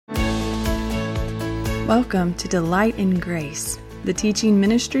Welcome to Delight in Grace, the teaching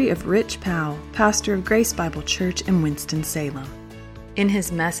ministry of Rich Powell, pastor of Grace Bible Church in Winston-Salem. In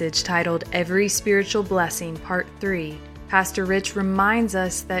his message titled Every Spiritual Blessing, Part 3, Pastor Rich reminds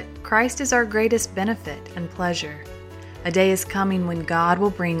us that Christ is our greatest benefit and pleasure. A day is coming when God will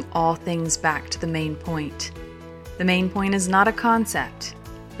bring all things back to the main point. The main point is not a concept,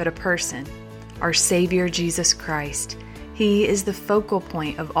 but a person, our Savior Jesus Christ. He is the focal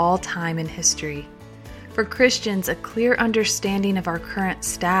point of all time and history. For Christians, a clear understanding of our current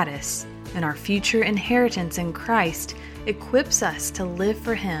status and our future inheritance in Christ equips us to live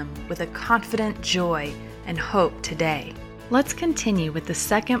for Him with a confident joy and hope today. Let's continue with the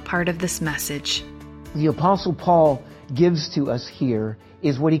second part of this message. The Apostle Paul gives to us here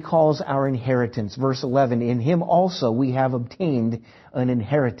is what he calls our inheritance. Verse 11, in Him also we have obtained an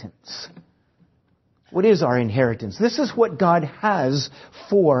inheritance. What is our inheritance? This is what God has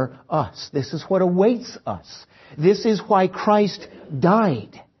for us. This is what awaits us. This is why Christ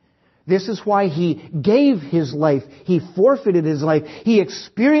died. This is why He gave His life. He forfeited His life. He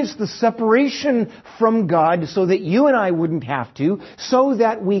experienced the separation from God so that you and I wouldn't have to, so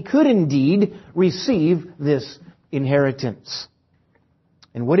that we could indeed receive this inheritance.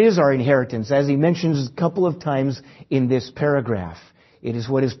 And what is our inheritance? As he mentions a couple of times in this paragraph, it is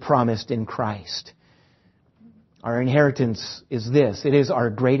what is promised in Christ. Our inheritance is this. It is our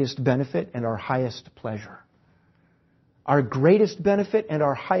greatest benefit and our highest pleasure. Our greatest benefit and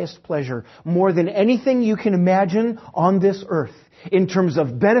our highest pleasure, more than anything you can imagine on this earth, in terms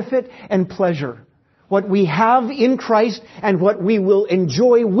of benefit and pleasure. What we have in Christ and what we will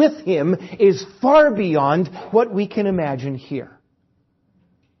enjoy with Him is far beyond what we can imagine here.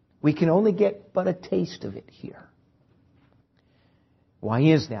 We can only get but a taste of it here. Why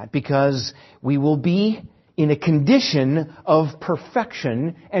is that? Because we will be in a condition of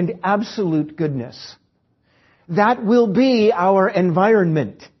perfection and absolute goodness. That will be our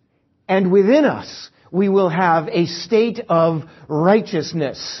environment. And within us, we will have a state of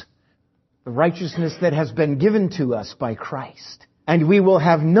righteousness. The righteousness that has been given to us by Christ. And we will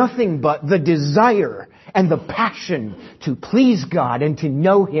have nothing but the desire and the passion to please God and to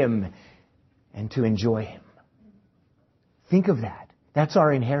know Him and to enjoy Him. Think of that. That's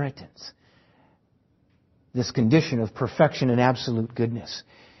our inheritance. This condition of perfection and absolute goodness.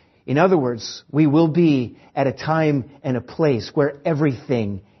 In other words, we will be at a time and a place where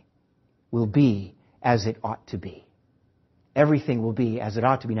everything will be as it ought to be. Everything will be as it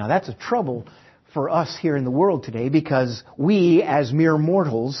ought to be. Now, that's a trouble for us here in the world today because we, as mere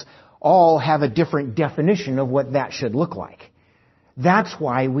mortals, all have a different definition of what that should look like. That's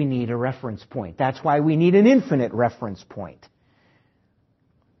why we need a reference point. That's why we need an infinite reference point.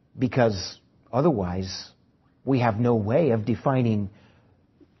 Because otherwise, we have no way of defining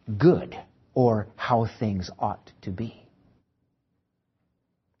good or how things ought to be.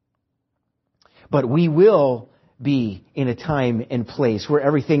 But we will be in a time and place where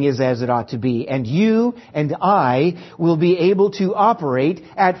everything is as it ought to be. And you and I will be able to operate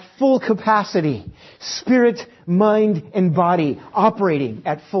at full capacity. Spirit, mind, and body operating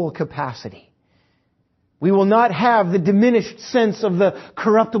at full capacity. We will not have the diminished sense of the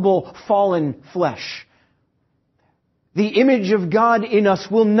corruptible, fallen flesh. The image of God in us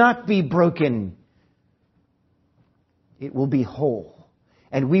will not be broken. It will be whole.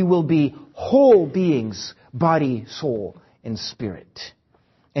 And we will be whole beings, body, soul, and spirit.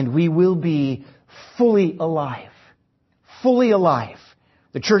 And we will be fully alive. Fully alive.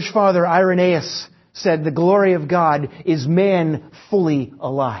 The church father Irenaeus said the glory of God is man fully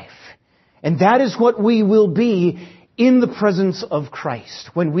alive. And that is what we will be in the presence of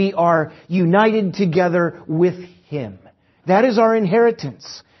Christ when we are united together with Him. That is our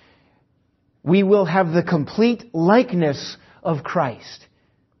inheritance. We will have the complete likeness of Christ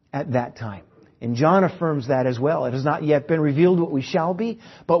at that time. And John affirms that as well. It has not yet been revealed what we shall be,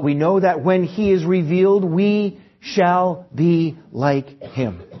 but we know that when He is revealed, we shall be like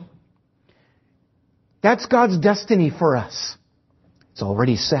Him. That's God's destiny for us. It's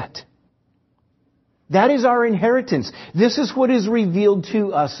already set. That is our inheritance. This is what is revealed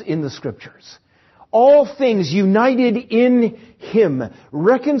to us in the Scriptures. All things united in Him,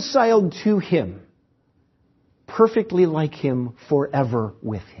 reconciled to Him, perfectly like Him, forever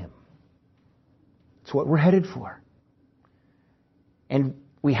with Him. It's what we're headed for. And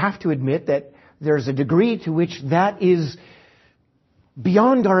we have to admit that there's a degree to which that is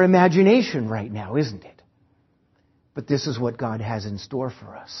beyond our imagination right now, isn't it? But this is what God has in store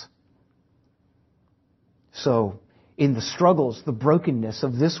for us. So, in the struggles, the brokenness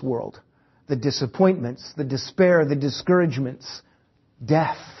of this world, the disappointments, the despair, the discouragements,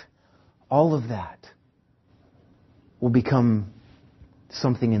 death, all of that, will become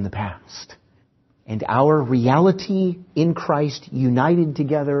something in the past. And our reality in Christ, united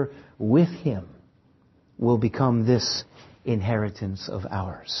together with Him, will become this inheritance of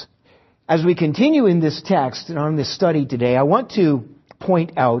ours. As we continue in this text and on this study today, I want to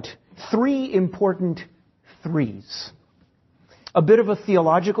point out three important threes. A bit of a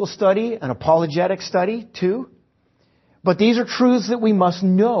theological study, an apologetic study too. But these are truths that we must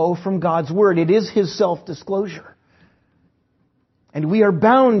know from God's Word. It is His self-disclosure. And we are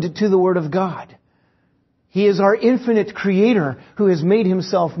bound to the Word of God. He is our infinite Creator who has made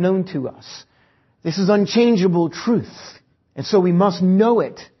Himself known to us. This is unchangeable truth. And so we must know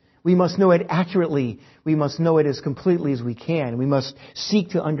it. We must know it accurately. We must know it as completely as we can. We must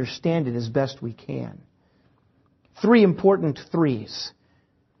seek to understand it as best we can. Three important threes.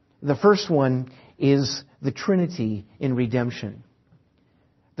 The first one is the Trinity in redemption.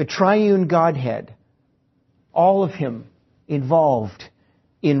 The triune Godhead, all of Him involved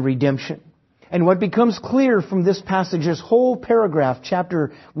in redemption. And what becomes clear from this passage, this whole paragraph,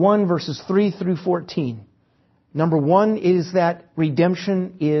 chapter 1, verses 3 through 14. Number one is that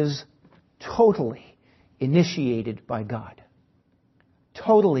redemption is totally initiated by God.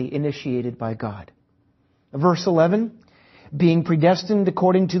 Totally initiated by God. Verse 11, being predestined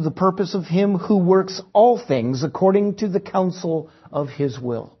according to the purpose of Him who works all things according to the counsel of His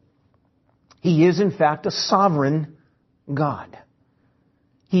will. He is in fact a sovereign God.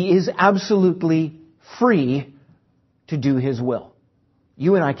 He is absolutely free to do His will.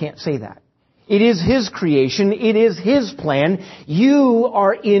 You and I can't say that. It is His creation. It is His plan. You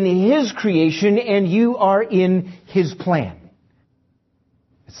are in His creation and you are in His plan.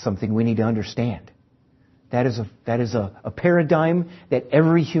 It's something we need to understand. That is a paradigm that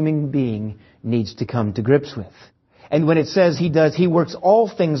every human being needs to come to grips with. And when it says He works all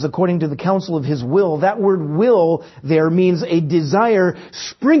things according to the counsel of His will, that word will there means a desire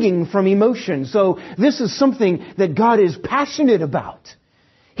springing from emotion. So this is something that God is passionate about.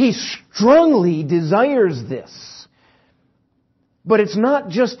 He strongly desires this. But it's not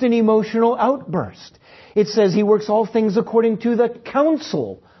just an emotional outburst. It says He works all things according to the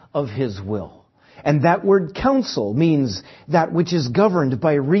counsel of His will. And that word counsel means that which is governed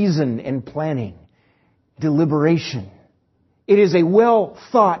by reason and planning, deliberation. It is a well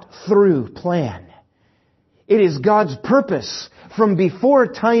thought through plan. It is God's purpose from before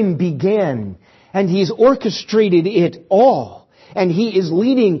time began, and He's orchestrated it all, and He is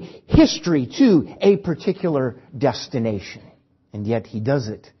leading history to a particular destination. And yet He does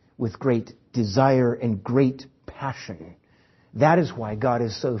it with great desire and great passion. That is why God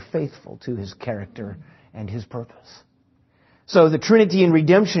is so faithful to His character and His purpose. So the Trinity in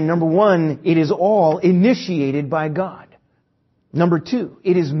redemption, number one, it is all initiated by God. Number two,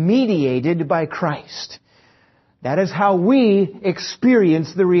 it is mediated by Christ. That is how we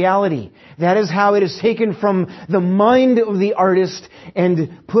experience the reality. That is how it is taken from the mind of the artist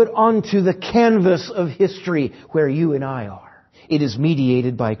and put onto the canvas of history where you and I are. It is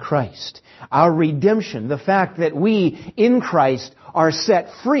mediated by Christ. Our redemption, the fact that we in Christ are set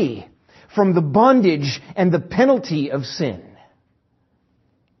free from the bondage and the penalty of sin.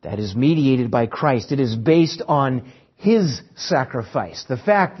 That is mediated by Christ. It is based on His sacrifice. The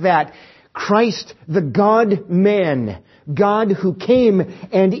fact that Christ, the God-man, God who came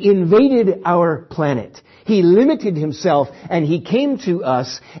and invaded our planet. He limited Himself and He came to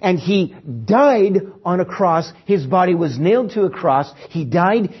us and He died on a cross. His body was nailed to a cross. He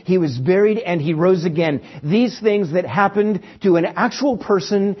died, He was buried, and He rose again. These things that happened to an actual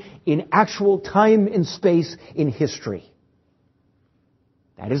person in actual time and space in history.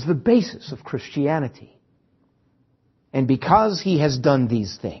 That is the basis of Christianity. And because He has done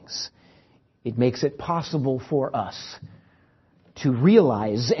these things, it makes it possible for us to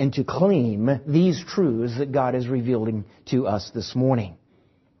realize and to claim these truths that God is revealing to us this morning.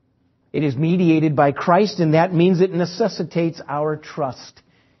 It is mediated by Christ, and that means it necessitates our trust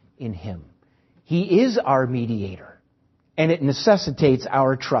in Him. He is our mediator, and it necessitates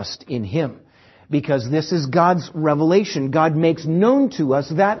our trust in Him. Because this is God's revelation. God makes known to us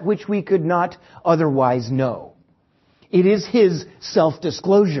that which we could not otherwise know. It is His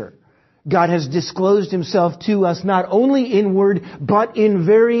self-disclosure. God has disclosed Himself to us not only in word, but in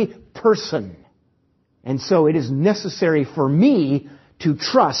very person. And so it is necessary for me to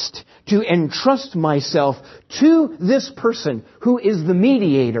trust, to entrust myself to this person who is the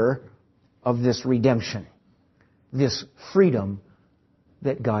mediator of this redemption, this freedom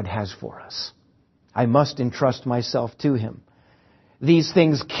that God has for us. I must entrust myself to Him. These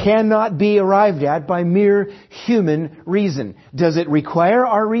things cannot be arrived at by mere human reason. Does it require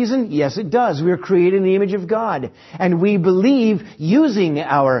our reason? Yes, it does. We are created in the image of God, and we believe using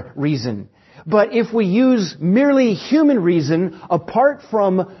our reason. But if we use merely human reason apart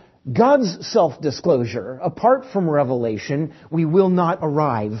from God's self-disclosure, apart from revelation, we will not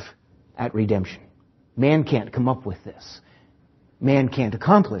arrive at redemption. Man can't come up with this. Man can't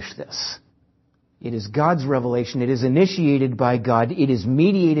accomplish this. It is God's revelation. It is initiated by God. It is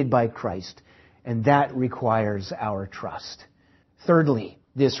mediated by Christ. And that requires our trust. Thirdly,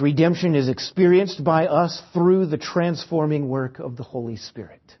 this redemption is experienced by us through the transforming work of the Holy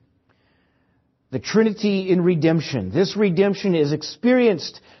Spirit. The Trinity in redemption. This redemption is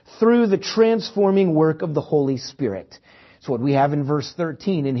experienced through the transforming work of the Holy Spirit. It's what we have in verse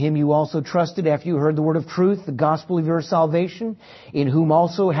 13. In Him you also trusted after you heard the word of truth, the gospel of your salvation, in whom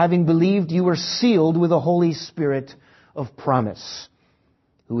also, having believed, you were sealed with the Holy Spirit of promise,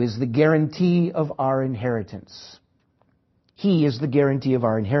 who is the guarantee of our inheritance. He is the guarantee of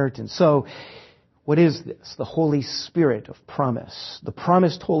our inheritance. So, what is this? The Holy Spirit of promise. The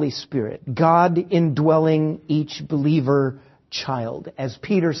promised Holy Spirit. God indwelling each believer child. As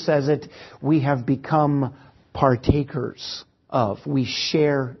Peter says it, we have become partakers of. We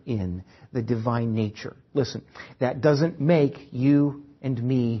share in the divine nature. Listen, that doesn't make you and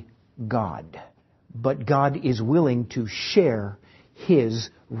me God. But God is willing to share His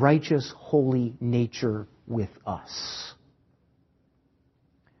righteous, holy nature with us.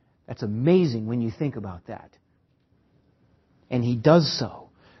 That's amazing when you think about that. And He does so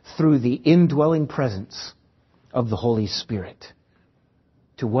through the indwelling presence of the Holy Spirit.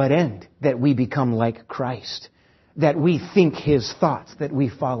 To what end? That we become like Christ. That we think His thoughts. That we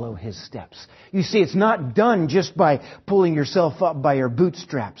follow His steps. You see, it's not done just by pulling yourself up by your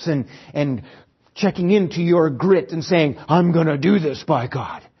bootstraps and checking into your grit and saying, I'm going to do this by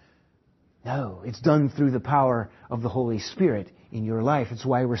God. No, it's done through the power of the Holy Spirit in your life. It's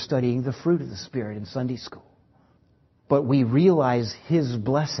why we're studying the fruit of the Spirit in Sunday school. But we realize His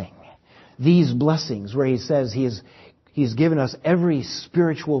blessing. These blessings where He says He's given us every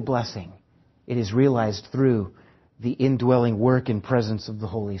spiritual blessing. It is realized through the indwelling work and presence of the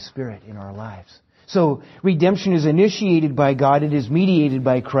Holy Spirit in our lives. So, redemption is initiated by God, it is mediated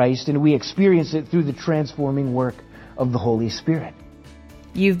by Christ, and we experience it through the transforming work of the Holy Spirit.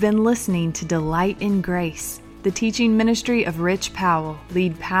 You've been listening to Delight in Grace, the teaching ministry of Rich Powell,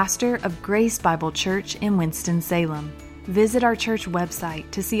 lead pastor of Grace Bible Church in Winston-Salem. Visit our church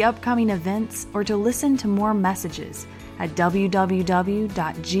website to see upcoming events or to listen to more messages at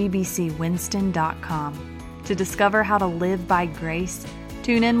www.gbcwinston.com. To discover how to live by grace,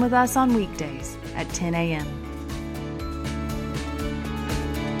 tune in with us on weekdays at 10 a.m.